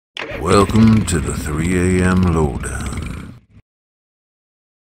Welcome to the 3 a.m. lowdown.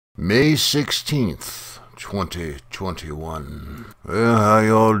 May 16th, 2021. Well, how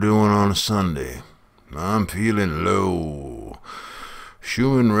y'all doing on a Sunday? I'm feeling low.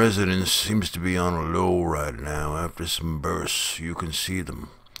 Schumann Resonance seems to be on a low right now after some bursts. You can see them.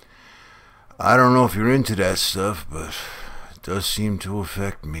 I don't know if you're into that stuff, but it does seem to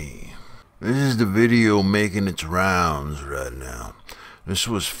affect me. This is the video making its rounds right now. This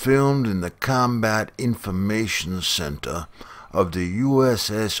was filmed in the Combat Information Center of the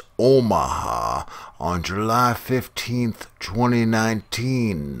USS Omaha on July 15th,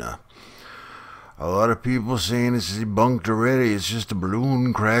 2019. A lot of people saying it's debunked already. It's just a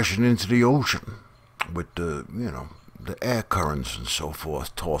balloon crashing into the ocean with the air currents and so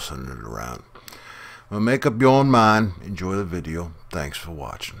forth tossing it around. Well, make up your own mind. Enjoy the video. Thanks for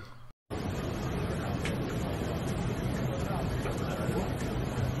watching.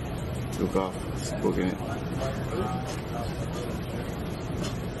 Took off, booking it.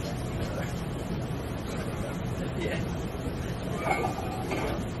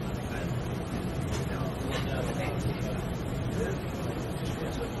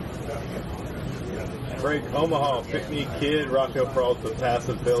 Break Omaha, pick me kid, Rocco Pearl with the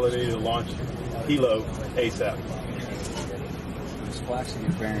possibility to launch Hilo ASAP. Splashing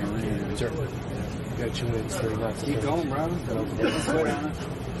your bearing range. Sure. Got 2 minutes, 30 knots. Keep going, bro.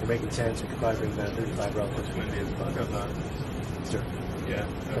 We're making sense. We can probably bring that 35 relative to what it is. Sure. Yeah.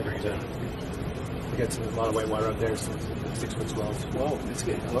 We got a lot of white water out there, so 6 foot swells. Whoa, it's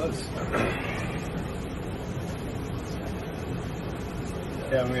getting close.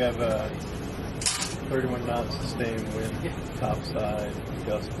 Yeah, we have 31 knots sustained wind, topside,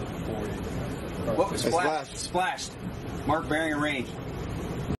 gust of 40. What was splashed? Splashed. Mark bearing and range.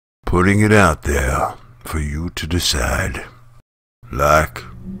 Putting it out there for you to decide. Like,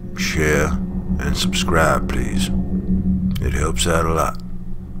 share, and subscribe, please. It helps out a lot.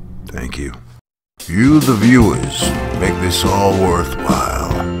 Thank you. You, the viewers, make this all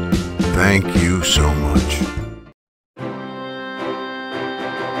worthwhile. Thank you so much.